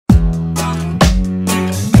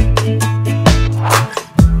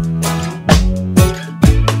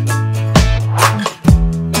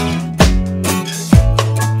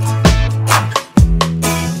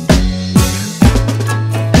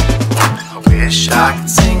wish I could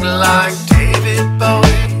sing like David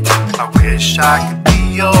Bowie. I wish I could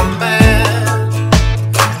be your man.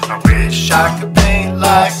 I wish I could paint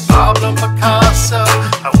like Pablo Picasso.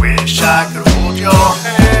 I wish I could hold your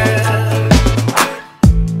hand.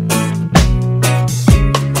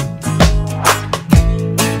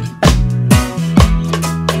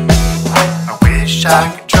 I wish I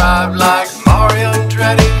could drive like Mario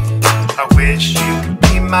Andretti. I wish you could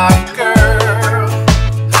be my girl.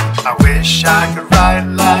 I wish I could write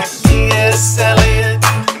like T.S. Eliot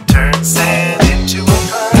and turn sand into a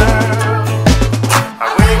pearl. I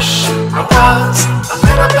wish I was a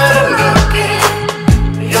little better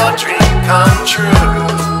looking, your dream come true.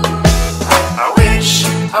 I wish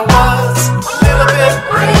I was a little bit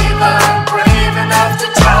braver, brave enough to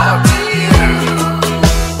talk to you.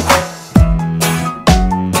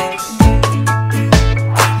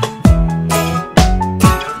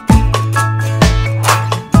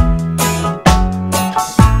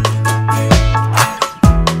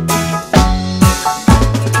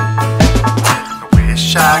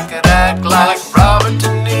 I could act like Robert De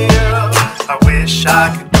Niro. I wish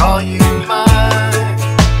I could call you mine.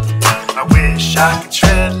 I wish I could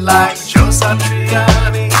tread like Joe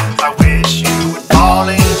Satriani. I wish you would fall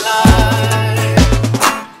in line.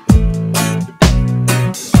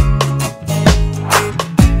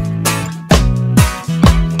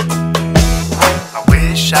 I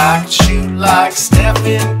wish I could shoot like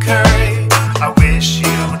Stephen Curry. I wish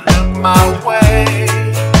you would look my way.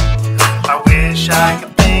 I wish I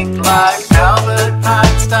could think like Albert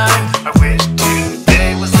Einstein. I wish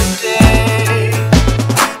today was the day.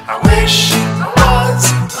 I wish I was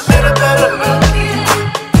a little better looking,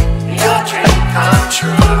 your dream come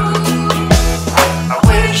true. I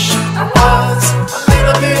wish I was a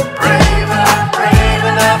little bit braver, brave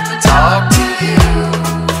enough to talk to you.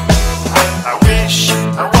 I wish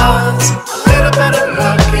I was a little better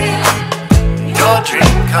looking, your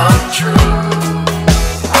dream come true.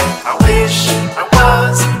 I wish I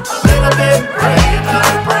was a little bit brave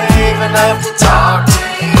enough to talk